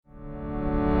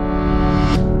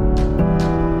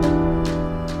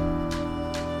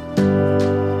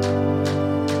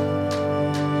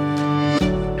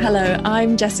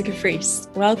I'm Jessica Friess.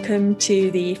 Welcome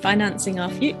to the Financing Our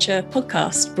Future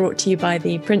podcast brought to you by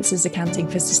the Prince's Accounting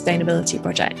for Sustainability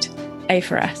project,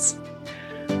 A4S.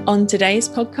 On today's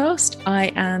podcast, I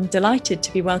am delighted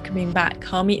to be welcoming back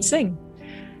Harmeet Singh,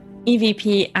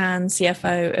 EVP and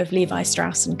CFO of Levi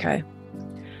Strauss & Co.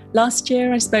 Last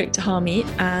year, I spoke to Harmeet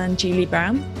and Julie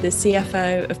Brown, the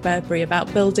CFO of Burberry,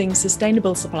 about building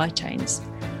sustainable supply chains.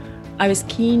 I was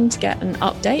keen to get an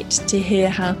update to hear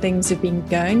how things have been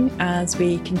going as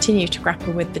we continue to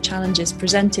grapple with the challenges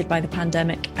presented by the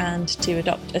pandemic and to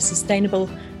adopt a sustainable,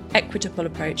 equitable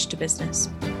approach to business.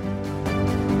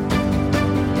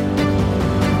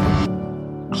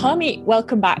 Harmeet,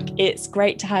 welcome back. It's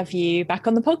great to have you back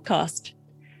on the podcast.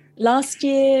 Last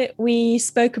year, we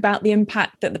spoke about the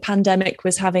impact that the pandemic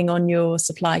was having on your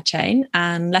supply chain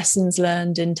and lessons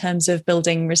learned in terms of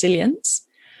building resilience.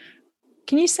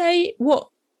 Can you say what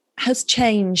has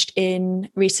changed in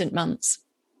recent months?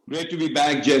 Great to be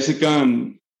back, Jessica,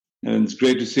 and it's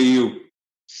great to see you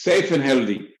safe and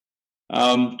healthy.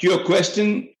 To your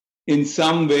question, in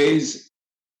some ways,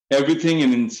 everything,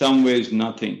 and in some ways,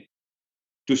 nothing.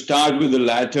 To start with the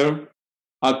latter,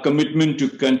 our commitment to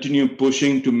continue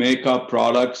pushing to make our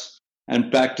products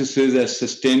and practices as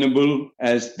sustainable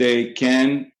as they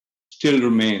can still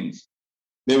remains.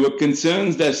 There were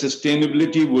concerns that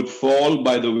sustainability would fall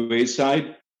by the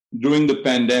wayside during the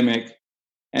pandemic,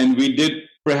 and we did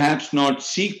perhaps not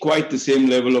see quite the same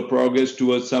level of progress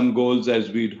towards some goals as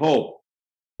we'd hoped.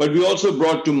 But we also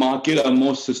brought to market our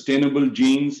most sustainable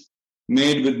jeans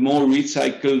made with more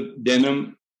recycled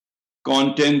denim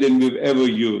content than we've ever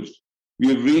used.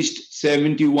 We have reached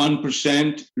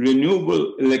 71%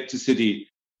 renewable electricity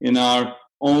in our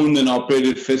owned and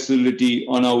operated facility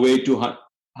on our way to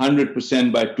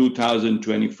 100% by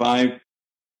 2025.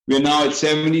 We're now at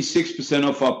 76%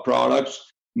 of our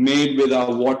products made with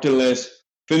our waterless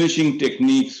finishing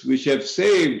techniques, which have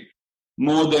saved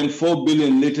more than 4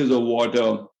 billion liters of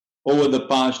water over the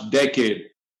past decade.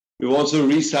 We've also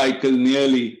recycled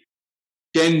nearly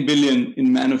 10 billion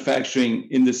in manufacturing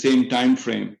in the same time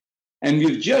frame. And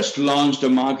we've just launched a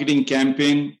marketing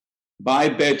campaign, Buy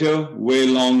Better, Way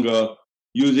Longer,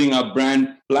 using our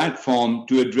brand platform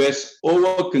to address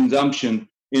overconsumption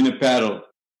in apparel.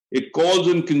 It calls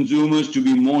on consumers to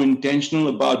be more intentional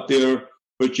about their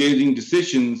purchasing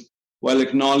decisions while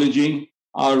acknowledging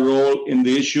our role in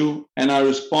the issue and our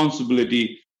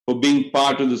responsibility for being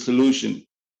part of the solution.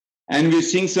 And we're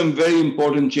seeing some very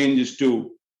important changes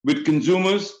too, with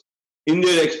consumers in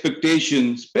their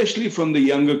expectations, especially from the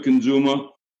younger consumer,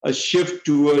 a shift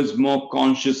towards more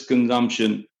conscious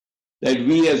consumption that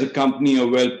we as a company are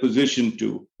well positioned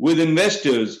to. With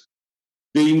investors,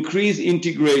 the increased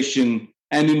integration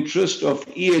and interest of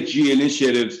ESG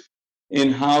initiatives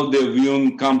in how they're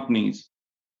viewing companies.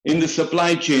 In the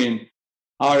supply chain,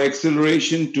 our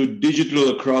acceleration to digital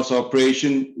across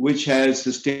operation, which has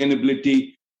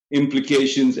sustainability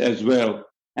implications as well.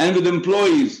 And with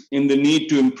employees in the need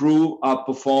to improve our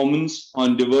performance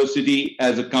on diversity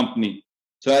as a company.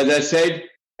 So as I said,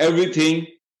 everything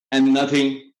and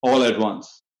nothing all at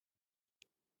once.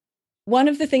 One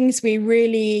of the things we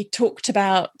really talked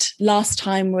about last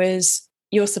time was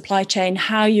your supply chain,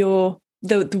 how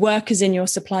the workers in your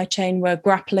supply chain were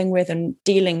grappling with and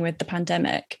dealing with the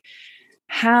pandemic.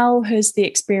 How has the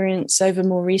experience over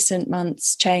more recent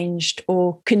months changed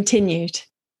or continued?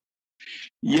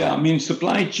 Yeah,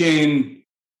 supply chain,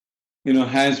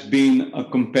 has been a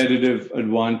competitive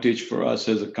advantage for us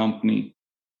as a company.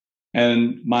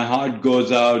 And my heart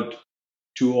goes out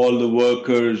to all the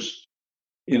workers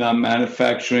in our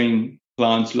manufacturing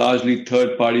plants, largely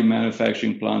third-party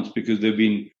manufacturing plants, because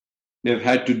they've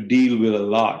had to deal with a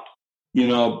lot.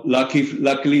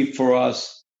 Luckily for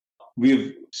us,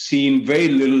 we've seen very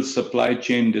little supply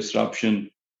chain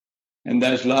disruption. And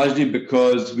that's largely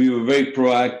because we were very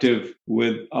proactive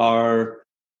with our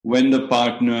vendor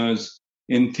partners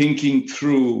in thinking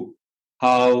through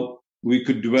how we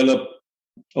could develop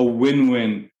a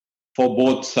win-win for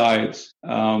both sides.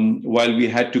 While we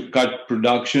had to cut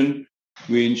production,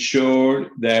 we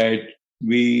ensured that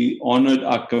we honored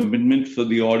our commitment for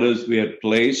the orders we had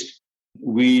placed.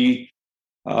 We,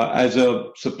 as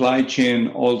a supply chain,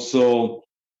 also,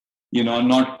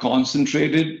 not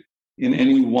concentrated in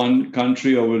any one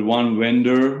country or with one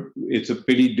vendor. It's a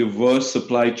pretty diverse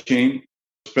supply chain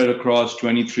spread across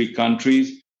 23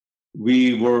 countries.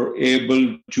 We were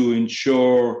able to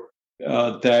ensure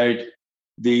that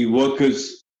the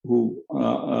workers who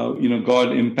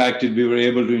got impacted, we were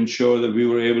able to ensure that we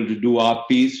were able to do our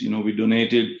piece. We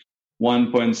donated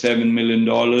 $1.7 million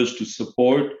to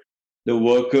support the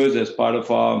workers as part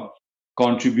of our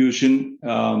contribution,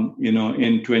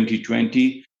 in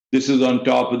 2020. This is on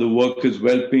top of the workers'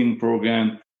 well-being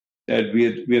program that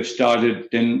we have started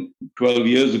 10, 12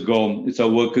 years ago. It's our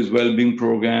workers' well-being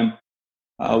program,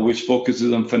 which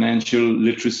focuses on financial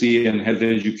literacy and health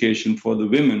education for the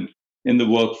women in the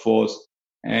workforce.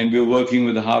 And we're working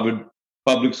with the Harvard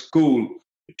Public School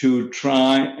to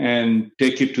try and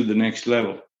take it to the next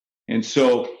level. And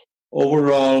so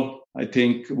overall, I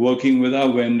think working with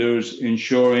our vendors,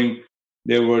 ensuring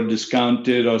there were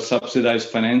discounted or subsidized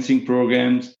financing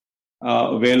programs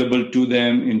available to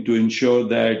them, and to ensure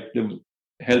that the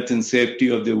health and safety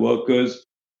of the workers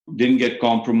didn't get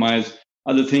compromised,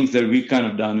 other things that we kind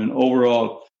of done. And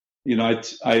overall,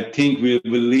 I think we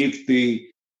will leave the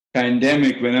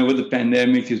pandemic, whenever the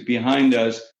pandemic is behind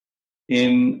us,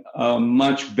 in a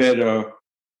much better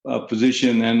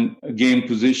position, and again,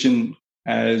 position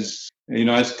as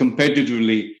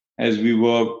competitively as we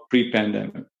were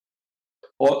pre-pandemic.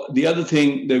 Or the other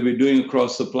thing that we're doing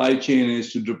across supply chain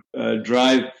is to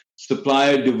drive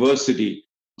supplier diversity.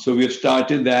 So we have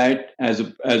started that as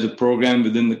a program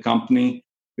within the company.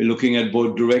 We're looking at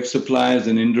both direct suppliers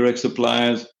and indirect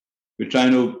suppliers. We're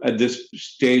trying to, at this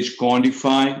stage,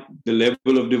 quantify the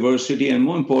level of diversity, and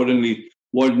more importantly,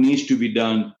 what needs to be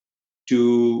done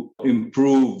to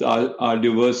improve our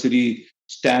diversity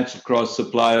stats across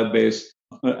supplier base.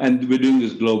 And we're doing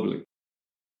this globally.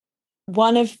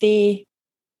 One of the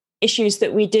issues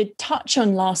that we did touch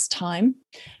on last time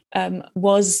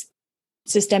was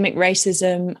systemic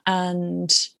racism,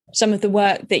 and some of the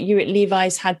work that you at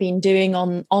Levi's had been doing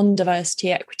on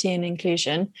diversity, equity, and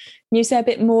inclusion. Can you say a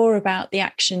bit more about the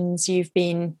actions you've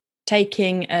been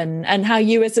taking, and how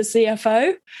you as a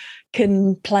CFO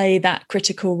can play that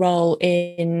critical role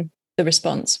in the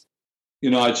response?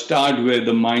 I'd start with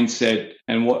the mindset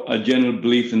and a general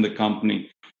belief in the company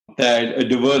that a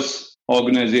diverse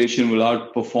organization will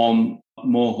outperform a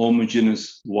more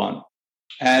homogeneous one.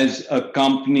 As a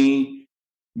company,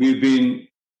 we've been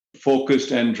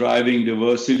focused and driving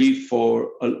diversity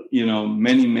for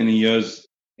many, many years.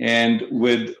 And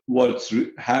with what's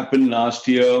happened last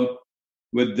year,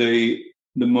 with the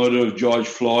murder of George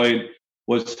Floyd,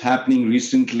 what's happening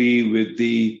recently with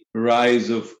the rise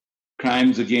of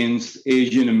crimes against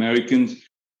Asian Americans,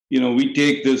 we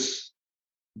take this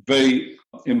very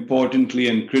importantly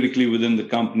and critically within the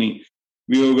company.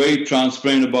 We were very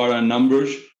transparent about our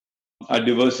numbers, our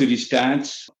diversity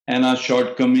stats, and our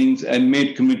shortcomings, and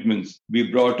made commitments.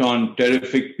 We brought on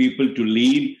terrific people to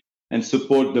lead and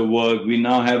support the work. We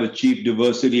now have a chief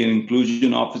diversity and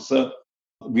inclusion officer.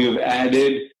 We have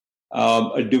added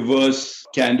a diverse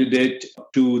candidate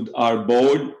to our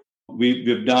board.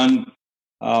 We've done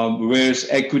various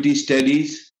equity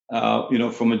studies,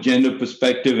 from a gender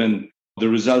perspective, and the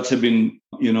results have been,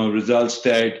 results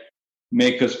that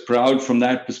make us proud from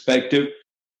that perspective.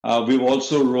 We've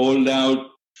also rolled out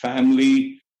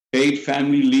paid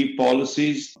family leave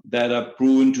policies that are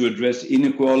proven to address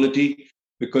inequality,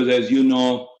 because, as you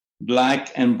know,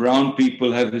 Black and brown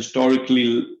people have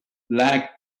historically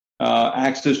lacked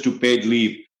access to paid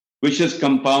leave, which has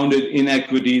compounded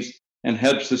inequities and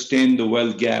helped sustain the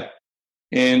wealth gap.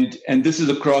 And this is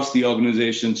across the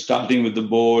organization, starting with the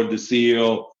board, the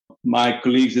CEO, my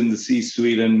colleagues in the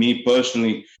C-suite, and me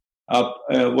personally.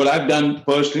 What I've done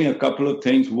personally, a couple of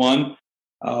things. One,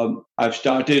 I've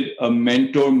started a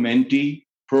mentor-mentee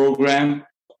program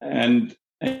and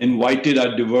invited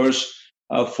our diverse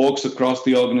folks across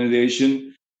the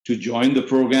organization to join the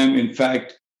program. In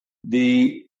fact,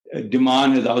 the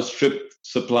demand has outstripped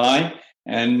supply,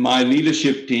 and my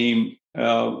leadership team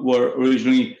were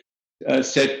originally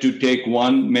set to take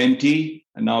one mentee,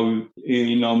 and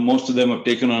now most of them have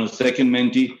taken on a second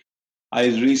mentee. I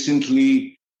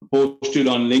recently posted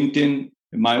on LinkedIn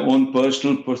my own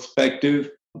personal perspective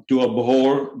to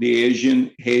abhor the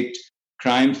Asian hate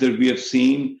crimes that we have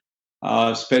seen,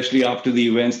 especially after the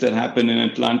events that happened in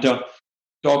Atlanta,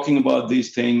 talking about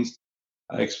these things,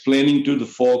 explaining to the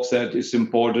folks that it's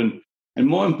important, and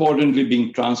more importantly,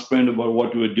 being transparent about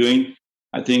what we're doing,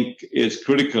 I think is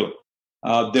critical.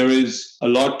 There is a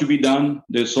lot to be done.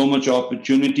 There's so much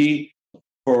opportunity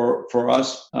for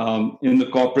us in the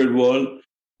corporate world.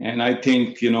 And I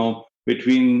think,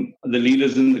 between the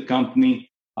leaders in the company,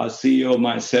 our CEO,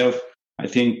 myself, I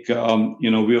think,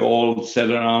 we're all set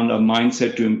around a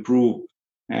mindset to improve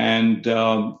and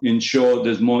ensure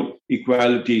there's more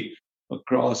equality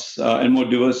across and more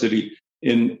diversity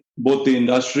in both the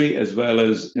industry as well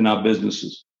as in our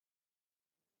businesses.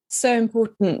 So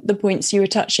important, the points you were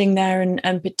touching there,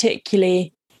 and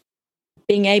particularly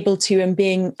being able to and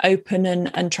being open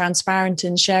and transparent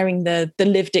and sharing the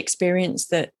lived experience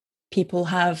that people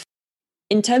have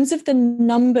in terms of the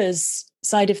numbers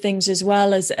side of things, as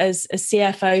well as a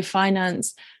CFO,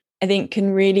 finance, I think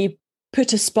can really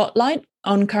put a spotlight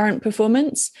on current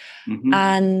performance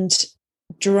and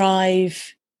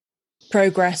drive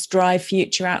progress, drive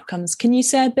future outcomes. Can you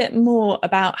say a bit more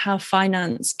about how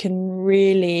finance can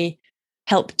really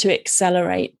help to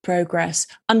accelerate progress,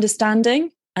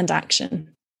 understanding and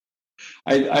action?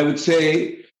 I would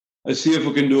say a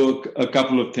CFO can do a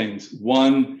couple of things.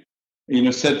 One,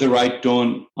 set the right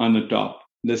tone on the top.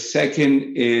 The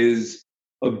second is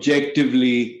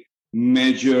objectively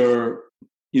measure,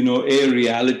 a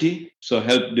reality. So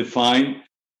help define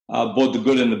both the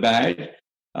good and the bad,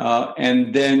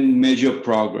 and then measure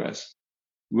progress.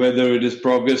 Whether it is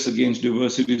progress against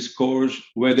diversity scores,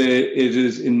 whether it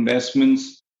is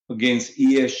investments against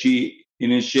ESG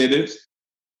initiatives,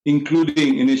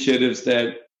 including initiatives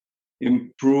that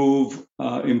improve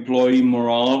employee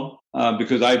morale,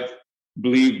 because I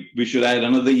believe we should add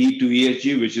another E to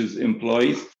ESG, which is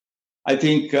employees. I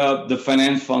think the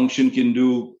finance function can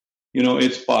do,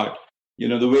 its part.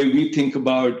 The way we think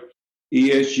about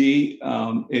ESG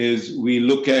is we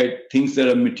look at things that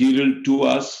are material to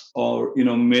us, or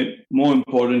more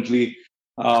importantly,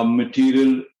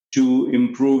 material to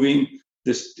improving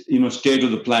this state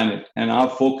of the planet. And our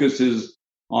focus is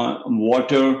on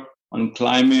water, on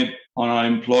climate, on our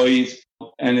employees,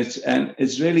 and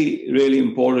it's really, really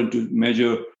important to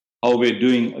measure how we're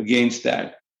doing against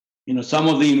that. Some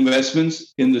of the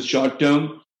investments in the short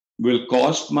term will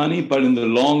cost money, but in the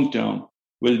long term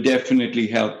will definitely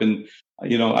help. And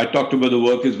I talked about the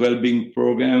Workers' Wellbeing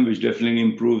Program, which definitely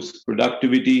improves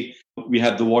productivity. We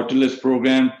have the Waterless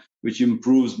Program, which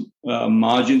improves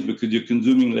margins because you're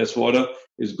consuming less water.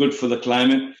 It's good for the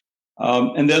climate.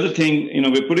 And the other thing,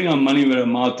 we're putting our money where our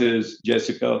mouth is,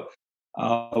 Jessica.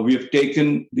 We have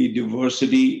taken the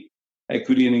diversity,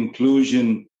 equity, and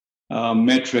inclusion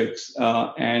metrics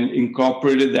and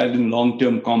incorporated that in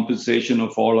long-term compensation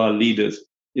of all our leaders.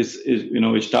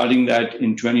 We're starting that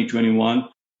in 2021.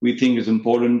 We think it's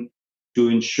important to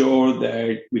ensure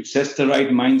that it sets the right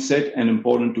mindset and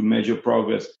important to measure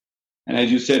progress. And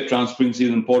as you said, transparency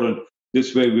is important.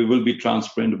 This way, we will be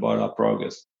transparent about our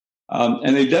progress.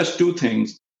 And it does two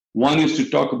things. One is to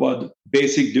talk about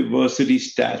basic diversity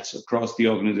stats across the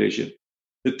organization.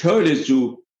 The third is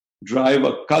to drive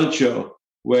a culture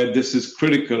where this is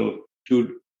critical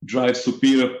to drive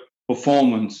superior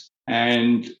performance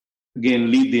and,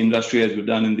 again, lead the industry as we've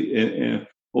done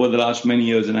over the last many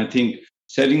years. And I think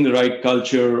setting the right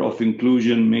culture of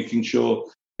inclusion, making sure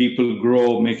people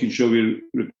grow, making sure we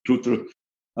recruit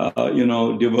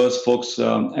diverse folks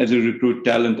as we recruit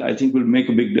talent, I think will make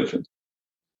a big difference.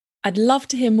 I'd love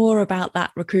to hear more about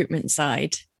that recruitment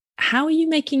side. How are you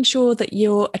making sure that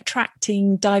you're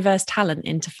attracting diverse talent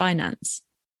into finance?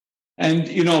 And,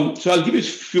 so I'll give you a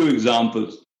few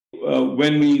examples.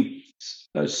 When we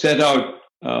set out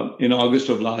in August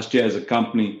of last year as a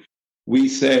company, we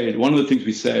said, one of the things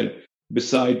we said,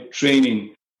 beside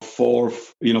training for,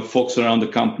 folks around the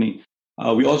company,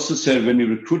 we also said when we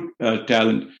recruit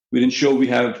talent, we'll ensure we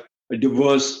have a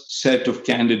diverse set of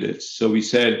candidates. So we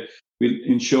said we'll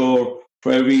ensure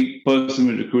for every person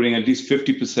we're recruiting, at least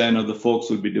 50% of the folks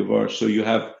will be diverse. So you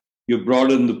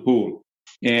broaden the pool.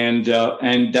 And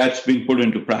that's been put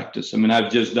into practice. I mean,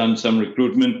 I've just done some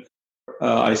recruitment.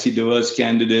 I see diverse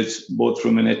candidates, both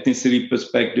from an ethnicity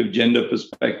perspective, gender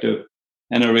perspective,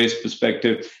 and a race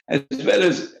perspective, as well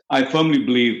as I firmly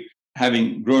believe,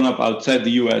 having grown up outside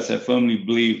the US, I firmly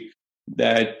believe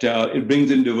that it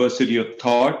brings in diversity of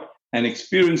thought and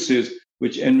experiences,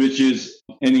 which enriches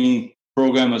any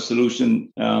program or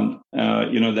solution,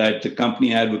 that the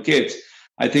company advocates.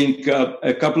 I think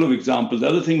a couple of examples. The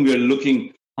other thing we're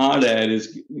looking hard at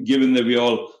is, given that we're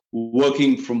all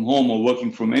working from home or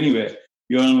working from anywhere,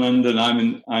 you're in London,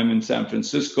 I'm in San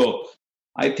Francisco.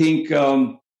 I think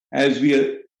as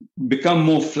we become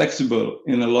more flexible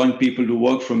in allowing people to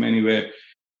work from anywhere,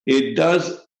 it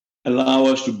does allow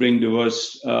us to bring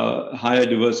hire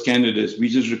diverse candidates. We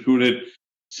just recruited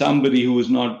somebody who was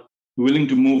not willing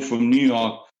to move from New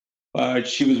York, but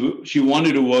she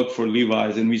wanted to work for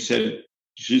Levi's, and we said,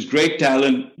 she's great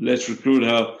talent, let's recruit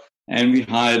her, and we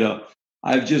hired her.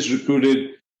 I've just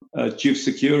recruited a chief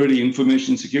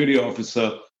information security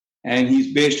officer, and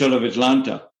he's based out of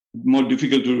Atlanta. More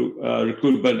difficult to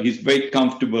recruit, but he's very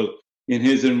comfortable in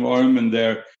his environment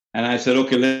there. And I said,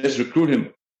 okay, let's recruit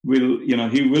him.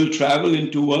 He will travel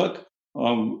into work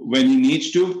when he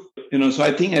needs to. So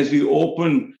I think as we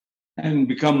open and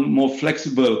become more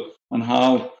flexible on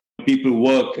how people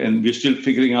work, and we're still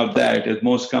figuring out that, as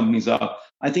most companies are,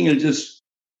 I think it'll just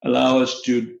allow us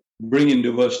to bring in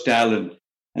diverse talent.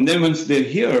 And then once they're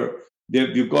here,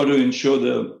 you've got to ensure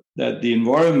that the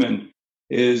environment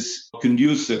is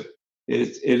conducive.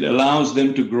 It allows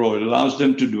them to grow. It allows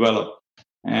them to develop.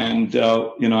 And,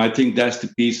 I think that's the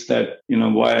piece that,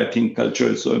 why I think culture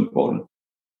is so important.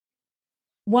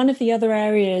 One of the other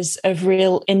areas of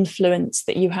real influence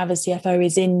that you have as CFO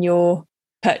is in your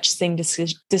purchasing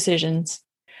decisions.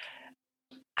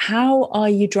 How are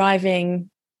you driving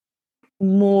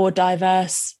more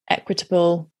diverse,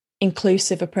 equitable,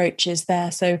 inclusive approaches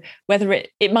there? So whether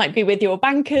it might be with your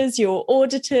bankers, your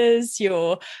auditors,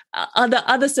 your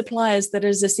other suppliers that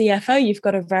as a CFO, you've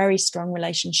got a very strong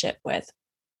relationship with.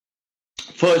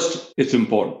 First, it's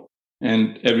important.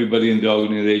 And everybody in the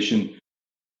organization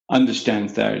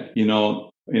understands that.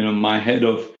 My head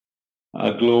of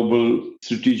global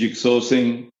strategic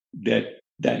sourcing,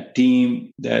 that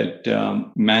team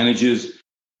that manages,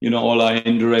 all our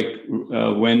indirect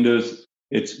vendors,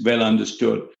 it's well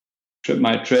understood.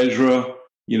 My treasurer,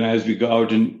 as we go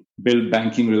out and build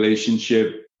banking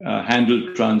relationship,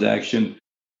 handle transaction,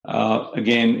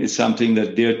 again, is something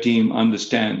that their team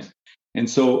understands. And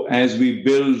so as we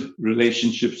build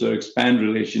relationships or expand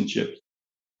relationships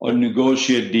or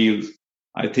negotiate deals,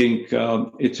 I think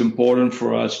it's important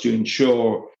for us to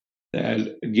ensure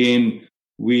that, again,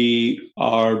 we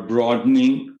are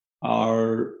broadening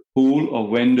our pool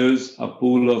of vendors, a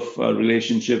pool of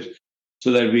relationships,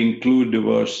 so that we include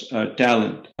diverse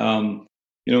talent. When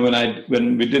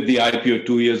we did the IPO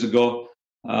 2 years ago,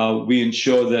 we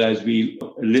ensured that as we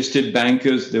listed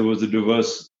bankers, there was a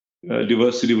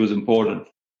diversity was important,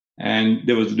 and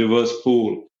there was a diverse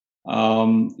pool.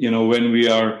 When we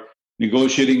are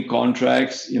negotiating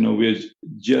contracts, we're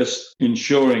just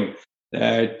ensuring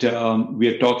that we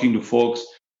are talking to folks,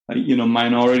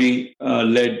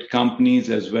 minority-led companies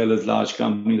as well as large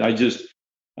companies.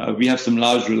 We have some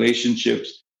large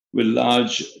relationships with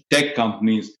large tech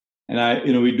companies,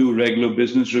 and we do regular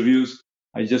business reviews.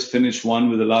 I just finished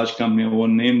one with a large company. I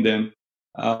won't name them,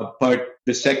 but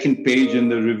the second page in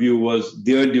the review was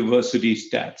their diversity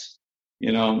stats,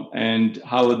 and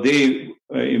how are they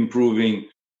improving,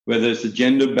 whether it's the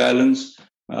gender balance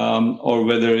or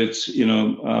whether it's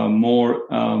more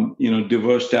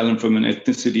diverse talent from an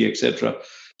ethnicity, etc.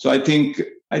 So I think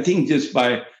just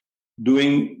by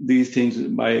doing these things,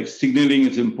 by signaling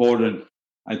it's important,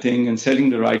 I think, and setting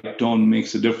the right tone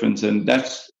makes a difference, and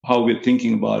that's how we're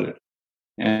thinking about it,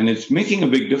 and it's making a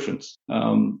big difference.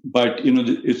 But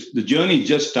it's the journey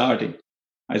just starting.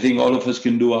 I think all of us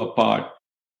can do our part,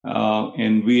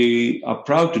 and we are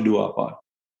proud to do our part.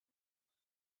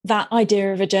 That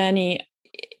idea of a journey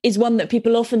is one that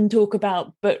people often talk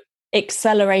about, but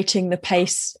accelerating the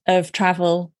pace of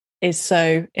travel is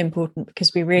so important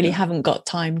because we really haven't got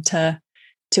time to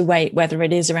wait, whether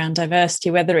it is around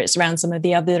diversity, whether it's around some of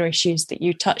the other issues that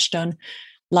you touched on,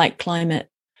 like climate.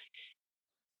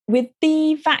 With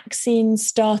the vaccine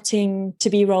starting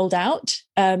to be rolled out,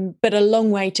 but a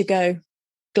long way to go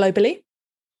globally,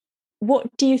 what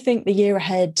do you think the year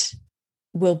ahead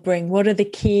will bring? What are the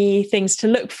key things to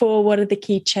look for? What are the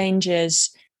key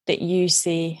changes that you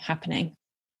see happening?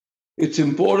 It's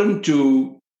important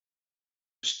to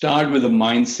start with a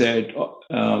mindset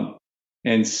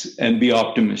and be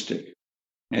optimistic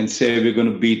and say we're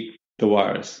going to beat the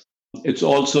virus. It's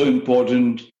also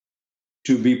important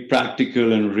to be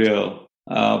practical and real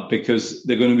because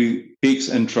there are going to be peaks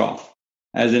and troughs.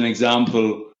 As an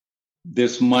example,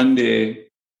 this Monday,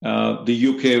 the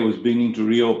UK was beginning to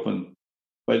reopen,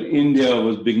 but India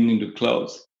was beginning to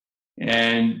close.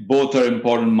 And both are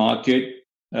important markets.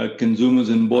 Consumers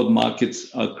in both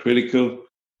markets are critical.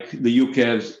 The UK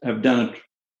have done a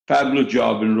fabulous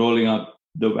job in rolling out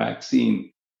the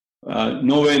vaccine.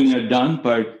 Nowhere near done,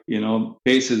 but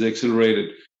pace has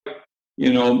accelerated.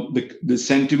 The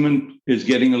sentiment is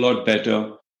getting a lot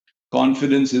better.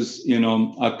 Confidence is,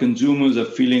 our consumers are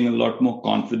feeling a lot more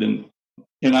confident.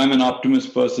 And I'm an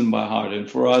optimist person by heart. And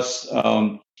for us,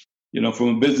 from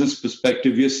a business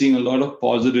perspective, we're seeing a lot of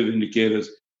positive indicators.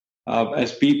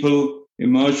 As people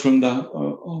emerge from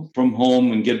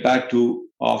home and get back to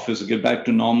office, get back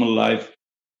to normal life,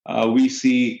 we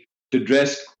see the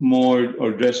dress mode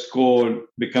or dress code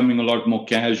becoming a lot more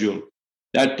casual.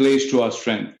 That plays to our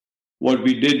strength. What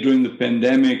we did during the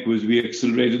pandemic was we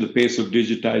accelerated the pace of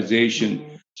digitization.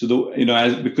 Mm-hmm.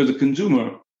 So because the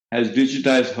consumer has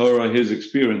digitized her or his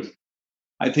experience,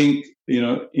 I think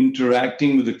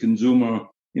interacting with the consumer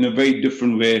in a very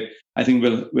different way, I think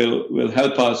will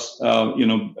help us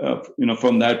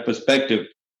from that perspective.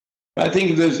 But I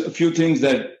think there's a few things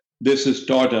that this has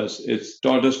taught us. It's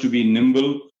taught us to be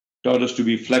nimble, taught us to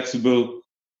be flexible,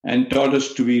 and taught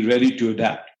us to be ready to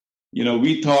adapt.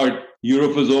 We thought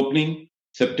Europe was opening,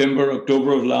 September,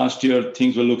 October of last year,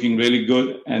 things were looking really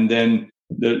good. And then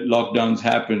the lockdowns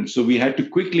happened. So we had to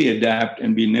quickly adapt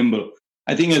and be nimble.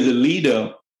 I think as a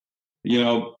leader,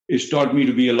 it's taught me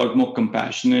to be a lot more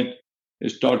compassionate.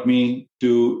 It's taught me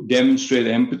to demonstrate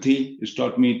empathy. It's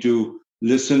taught me to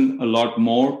listen a lot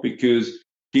more because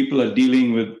people are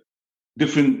dealing with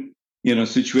different,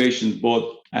 situations,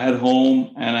 both at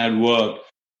home and at work.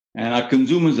 And our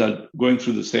consumers are going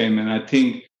through the same. And I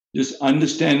think just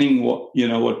understanding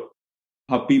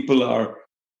how people are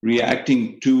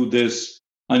reacting to this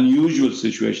unusual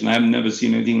situation. I've never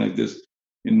seen anything like this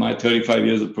in my 35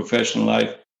 years of professional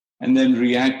life. And then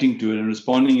reacting to it and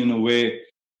responding in a way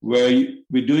where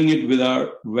we're doing it with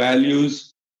our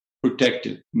values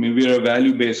protected. I mean, we're a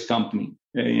value-based company.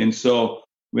 And so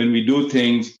when we do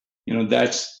things,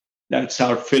 that's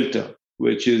our filter,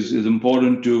 which is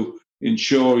important to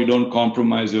ensure you don't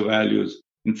compromise your values.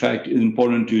 In fact, it's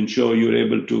important to ensure you're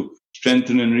able to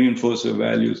strengthen and reinforce your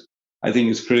values. I think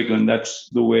is critical. And that's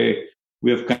the way we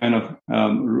have kind of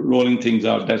rolling things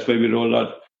out. That's why we roll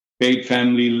out paid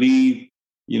family leave.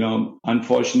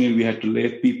 Unfortunately, we had to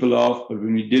lay people off, but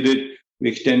when we did it, we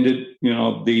extended,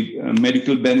 the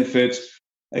medical benefits,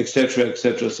 et cetera, et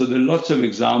cetera. So there are lots of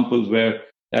examples where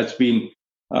that's been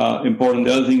important.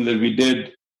 The other thing that we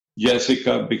did,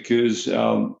 Jessica, because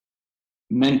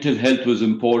mental health was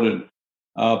important.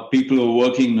 People were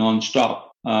working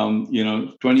nonstop,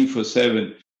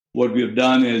 24/7. What we've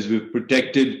done is we've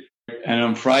protected, and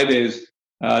on Fridays,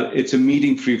 it's a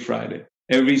meeting-free Friday.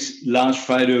 Every last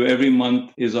Friday of every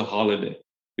month is a holiday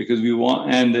because we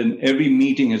want, and then every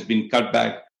meeting has been cut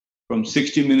back from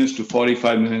 60 minutes to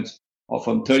 45 minutes or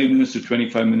from 30 minutes to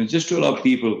 25 minutes, just to allow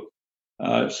people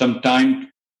some time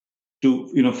to,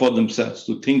 for themselves,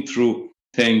 to think through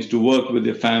things, to work with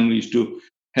their families, to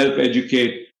help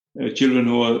educate children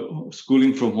who are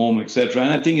schooling from home, etc.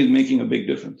 And I think it's making a big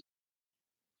difference.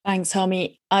 Thanks,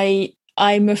 Harmy.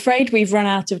 I'm afraid we've run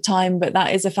out of time, but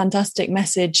that is a fantastic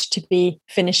message to be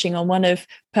finishing on, one of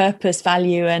purpose,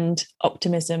 value, and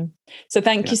optimism. So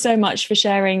thank you so much for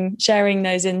sharing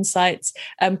those insights,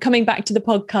 coming back to the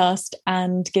podcast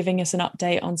and giving us an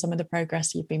update on some of the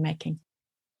progress you've been making.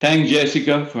 Thanks,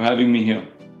 Jessica, for having me here.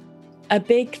 A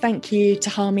big thank you to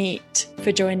Harmeet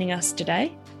for joining us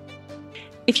today.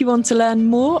 If you want to learn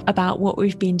more about what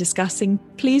we've been discussing,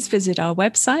 please visit our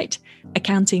website,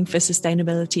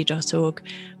 accountingforsustainability.org,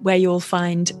 where you'll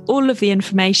find all of the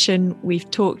information we've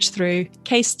talked through,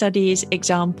 case studies,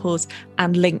 examples,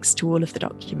 and links to all of the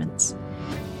documents.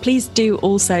 Please do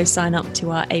also sign up to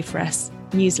our A4S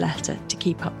newsletter to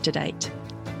keep up to date.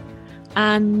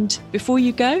 And before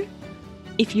you go,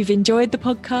 if you've enjoyed the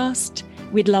podcast,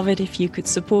 we'd love it if you could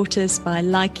support us by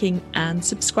liking and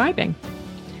subscribing.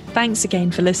 Thanks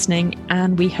again for listening,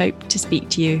 and we hope to speak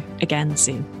to you again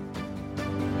soon.